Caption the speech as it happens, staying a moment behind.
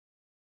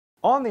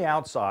On the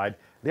outside,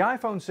 the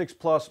iPhone 6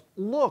 Plus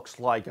looks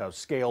like a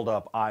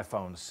scaled-up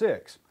iPhone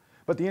 6,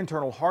 but the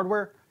internal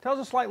hardware tells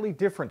a slightly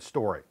different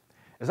story.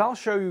 As I'll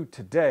show you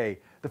today,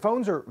 the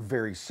phones are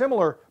very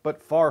similar,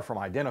 but far from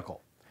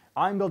identical.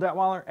 I'm Bill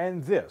Detwiler,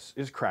 and this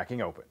is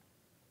Cracking Open.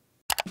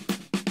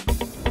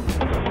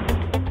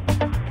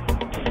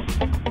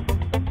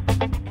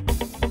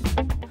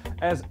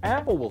 As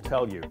Apple will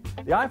tell you,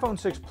 the iPhone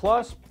 6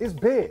 Plus is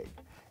big.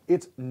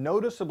 It's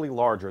noticeably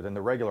larger than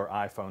the regular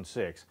iPhone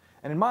 6,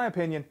 and in my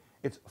opinion,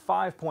 its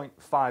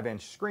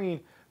 5.5-inch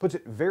screen puts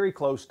it very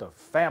close to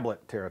phablet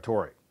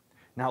territory.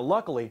 Now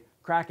luckily,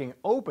 cracking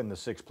open the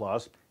 6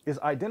 Plus is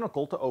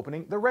identical to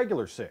opening the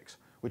regular 6,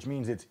 which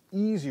means it's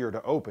easier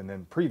to open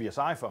than previous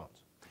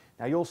iPhones.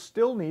 Now you'll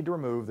still need to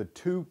remove the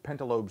two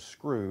pentalobe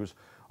screws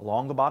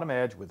along the bottom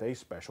edge with a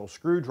special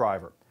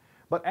screwdriver.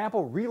 But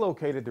Apple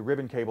relocated the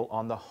ribbon cable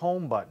on the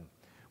home button,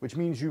 which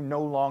means you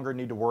no longer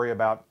need to worry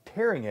about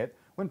tearing it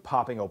when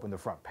popping open the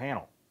front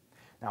panel.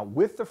 Now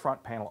with the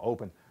front panel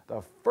open,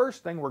 the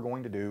first thing we're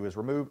going to do is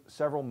remove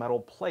several metal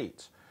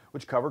plates,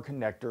 which cover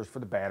connectors for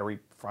the battery,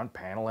 front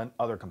panel, and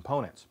other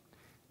components.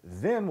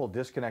 Then we'll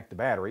disconnect the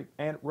battery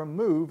and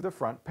remove the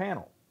front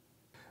panel.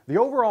 The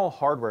overall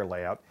hardware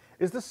layout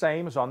is the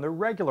same as on the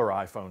regular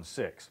iPhone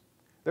 6.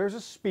 There's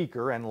a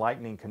speaker and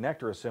lightning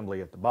connector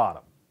assembly at the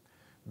bottom,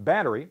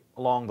 battery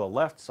along the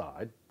left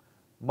side,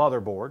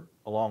 motherboard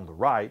along the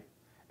right,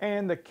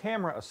 and the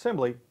camera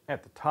assembly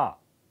at the top.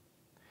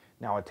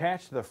 Now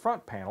attached to the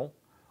front panel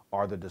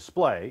are the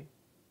display,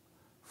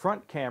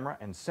 front camera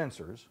and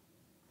sensors,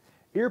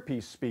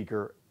 earpiece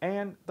speaker,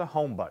 and the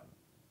home button.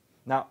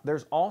 Now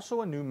there's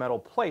also a new metal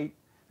plate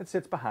that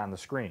sits behind the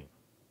screen.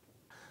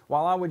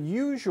 While I would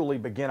usually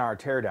begin our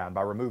teardown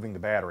by removing the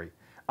battery,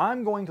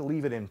 I'm going to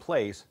leave it in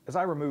place as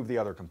I remove the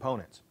other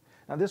components.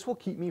 Now this will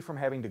keep me from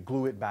having to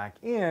glue it back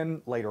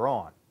in later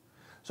on.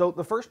 So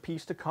the first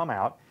piece to come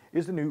out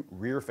is the new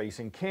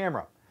rear-facing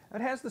camera. It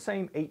has the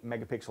same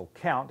 8-megapixel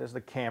count as the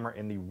camera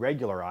in the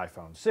regular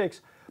iPhone 6,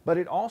 but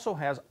it also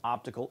has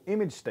optical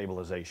image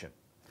stabilization.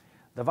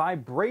 The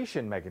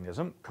vibration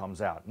mechanism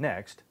comes out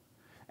next,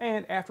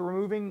 and after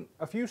removing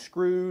a few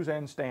screws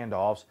and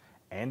standoffs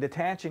and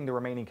detaching the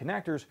remaining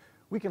connectors,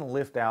 we can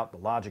lift out the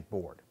logic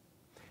board.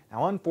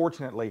 Now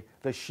unfortunately,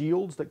 the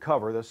shields that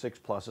cover the 6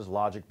 Plus's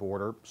logic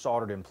board are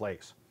soldered in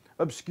place,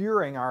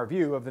 obscuring our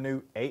view of the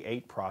new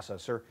A8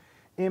 processor,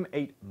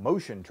 M8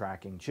 motion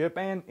tracking chip,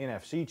 and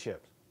NFC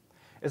chips.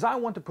 As I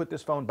want to put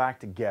this phone back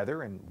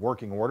together in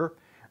working order,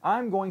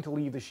 I'm going to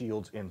leave the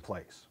shields in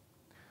place.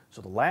 So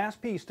the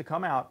last piece to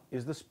come out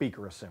is the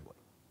speaker assembly.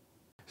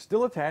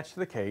 Still attached to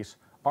the case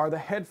are the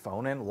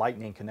headphone and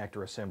lightning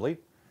connector assembly,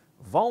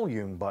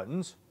 volume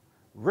buttons,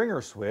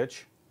 ringer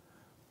switch,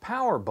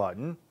 power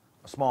button,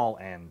 a small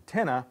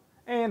antenna,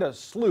 and a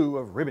slew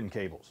of ribbon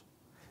cables.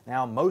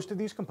 Now most of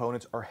these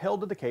components are held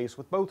to the case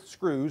with both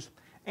screws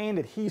and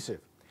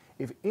adhesive.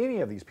 If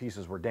any of these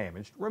pieces were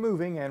damaged,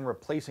 removing and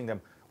replacing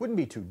them wouldn't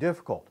be too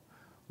difficult,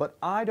 but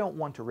I don't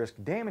want to risk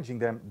damaging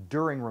them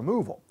during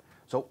removal,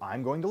 so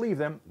I'm going to leave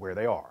them where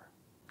they are.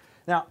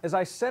 Now, as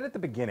I said at the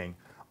beginning,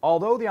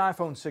 although the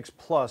iPhone 6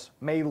 Plus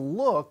may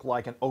look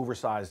like an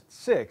oversized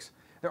 6,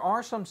 there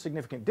are some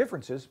significant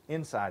differences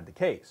inside the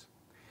case.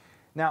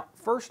 Now,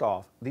 first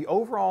off, the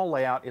overall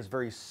layout is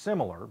very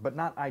similar, but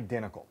not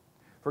identical.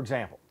 For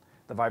example,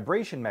 the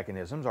vibration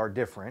mechanisms are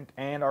different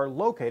and are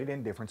located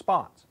in different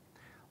spots.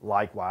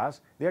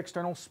 Likewise, the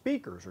external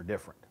speakers are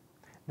different.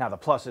 Now, the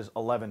Plus's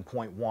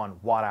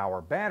 11.1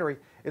 watt-hour battery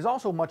is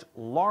also much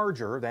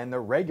larger than the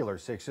regular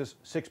 6's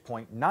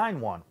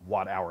 6.91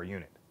 watt-hour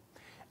unit.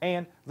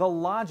 And the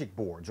logic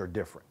boards are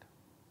different.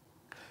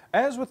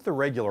 As with the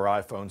regular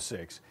iPhone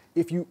 6,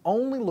 if you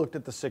only looked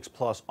at the 6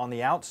 Plus on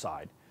the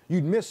outside,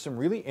 you'd miss some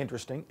really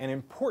interesting and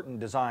important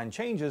design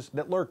changes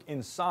that lurk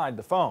inside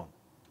the phone.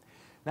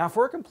 Now,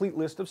 for a complete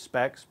list of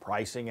specs,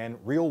 pricing, and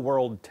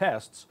real-world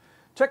tests,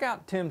 check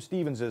out Tim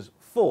Stevens'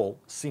 full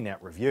CNET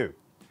review.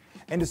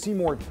 And to see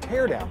more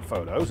teardown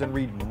photos and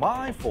read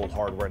my full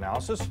hardware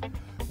analysis,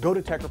 go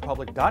to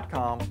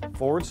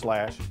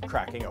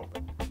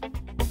techrepublic.com/crackingopen.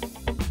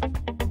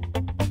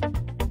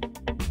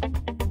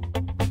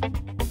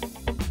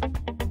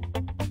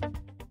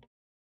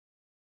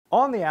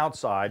 On the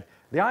outside,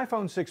 the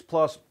iPhone 6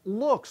 Plus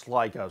looks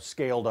like a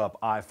scaled-up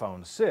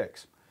iPhone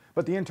 6,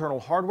 but the internal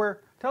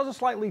hardware tells a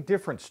slightly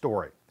different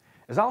story.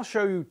 As I'll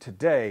show you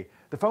today,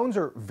 the phones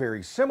are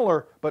very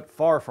similar, but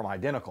far from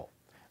identical.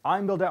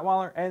 I'm Bill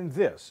Detwiler, and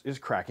this is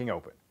Cracking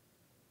Open.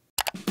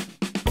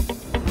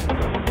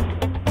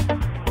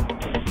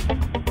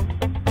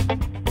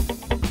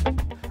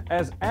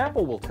 As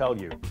Apple will tell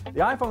you,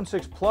 the iPhone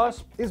 6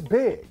 Plus is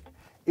big.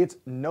 It's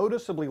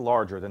noticeably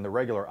larger than the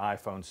regular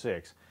iPhone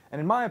 6, and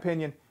in my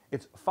opinion,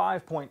 its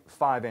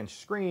 5.5-inch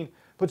screen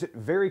puts it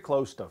very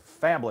close to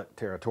phablet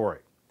territory.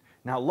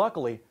 Now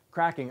luckily,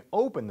 cracking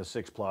open the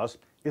 6 Plus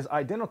is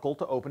identical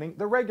to opening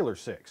the regular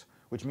 6,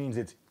 which means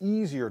it's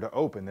easier to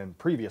open than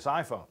previous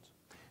iPhones.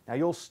 Now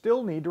you'll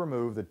still need to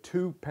remove the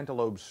two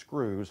pentalobe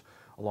screws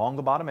along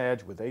the bottom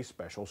edge with a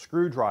special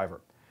screwdriver.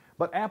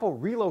 but Apple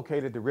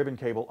relocated the ribbon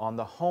cable on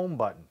the home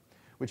button,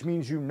 which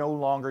means you no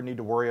longer need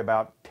to worry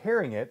about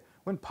tearing it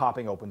when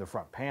popping open the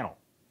front panel.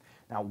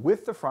 Now,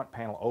 with the front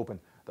panel open,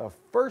 the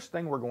first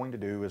thing we're going to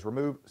do is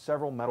remove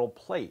several metal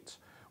plates,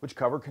 which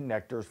cover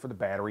connectors for the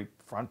battery,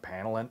 front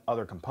panel, and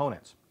other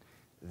components.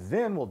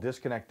 Then we'll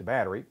disconnect the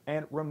battery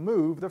and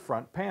remove the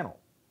front panel.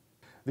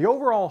 The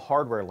overall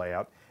hardware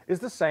layout is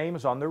the same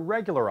as on the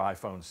regular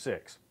iPhone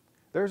 6.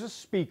 There's a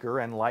speaker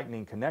and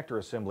lightning connector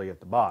assembly at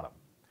the bottom,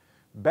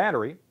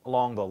 battery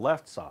along the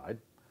left side,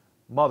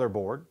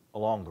 motherboard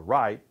along the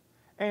right,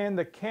 and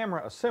the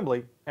camera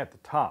assembly at the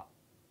top.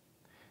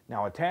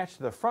 Now, attached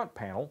to the front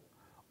panel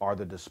are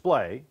the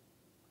display,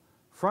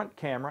 front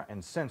camera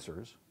and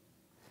sensors,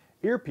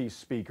 earpiece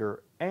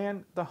speaker,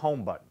 and the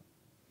home button.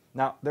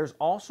 Now, there's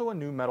also a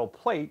new metal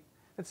plate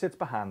that sits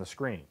behind the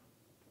screen.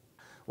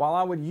 While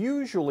I would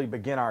usually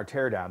begin our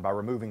teardown by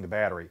removing the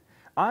battery,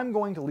 I'm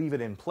going to leave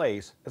it in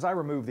place as I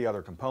remove the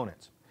other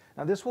components.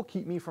 Now, this will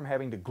keep me from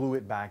having to glue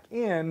it back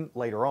in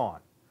later on.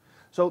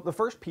 So the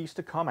first piece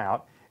to come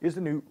out is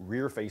the new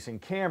rear-facing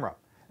camera.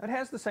 It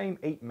has the same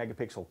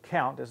 8-megapixel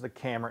count as the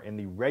camera in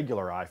the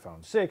regular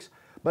iPhone 6,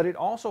 but it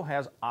also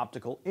has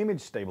optical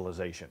image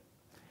stabilization.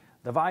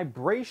 The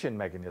vibration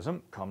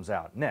mechanism comes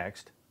out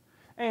next,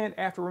 and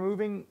after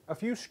removing a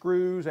few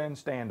screws and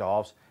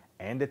standoffs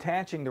and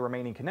detaching the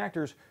remaining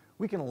connectors,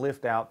 we can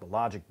lift out the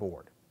logic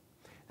board.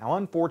 Now,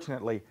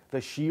 unfortunately,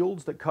 the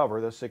shields that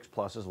cover the 6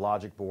 Plus's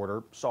logic board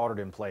are soldered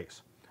in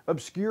place,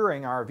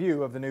 obscuring our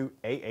view of the new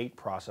A8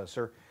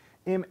 processor,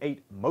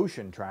 M8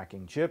 motion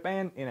tracking chip,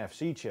 and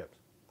NFC chips.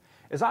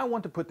 As I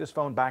want to put this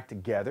phone back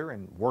together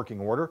in working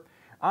order,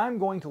 I'm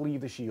going to leave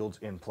the shields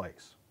in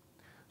place.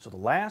 So the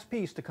last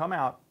piece to come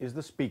out is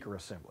the speaker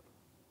assembly.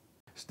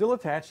 Still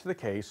attached to the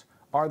case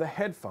are the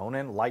headphone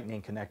and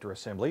lightning connector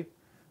assembly,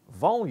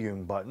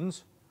 volume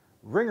buttons,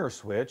 ringer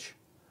switch,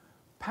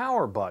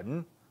 power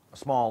button, a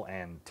small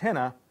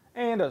antenna,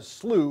 and a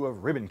slew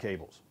of ribbon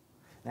cables.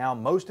 Now,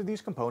 most of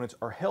these components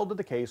are held to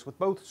the case with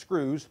both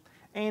screws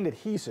and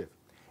adhesive.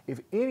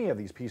 If any of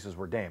these pieces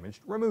were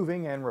damaged,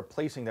 removing and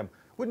replacing them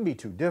wouldn't be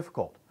too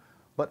difficult.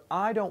 But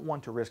I don't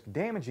want to risk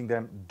damaging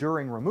them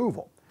during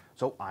removal,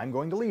 so I'm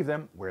going to leave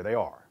them where they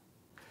are.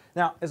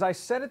 Now, as I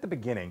said at the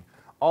beginning,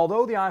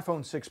 although the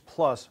iPhone 6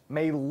 Plus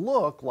may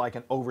look like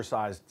an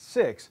oversized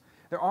 6,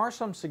 there are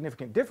some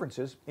significant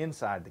differences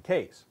inside the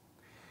case.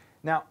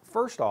 Now,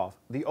 first off,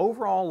 the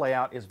overall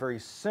layout is very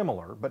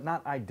similar, but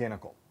not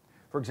identical.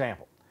 For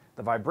example,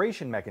 the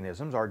vibration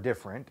mechanisms are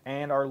different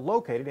and are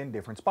located in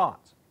different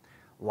spots.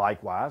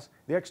 Likewise,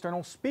 the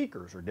external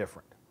speakers are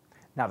different.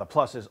 Now, the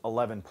Plus's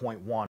 11.1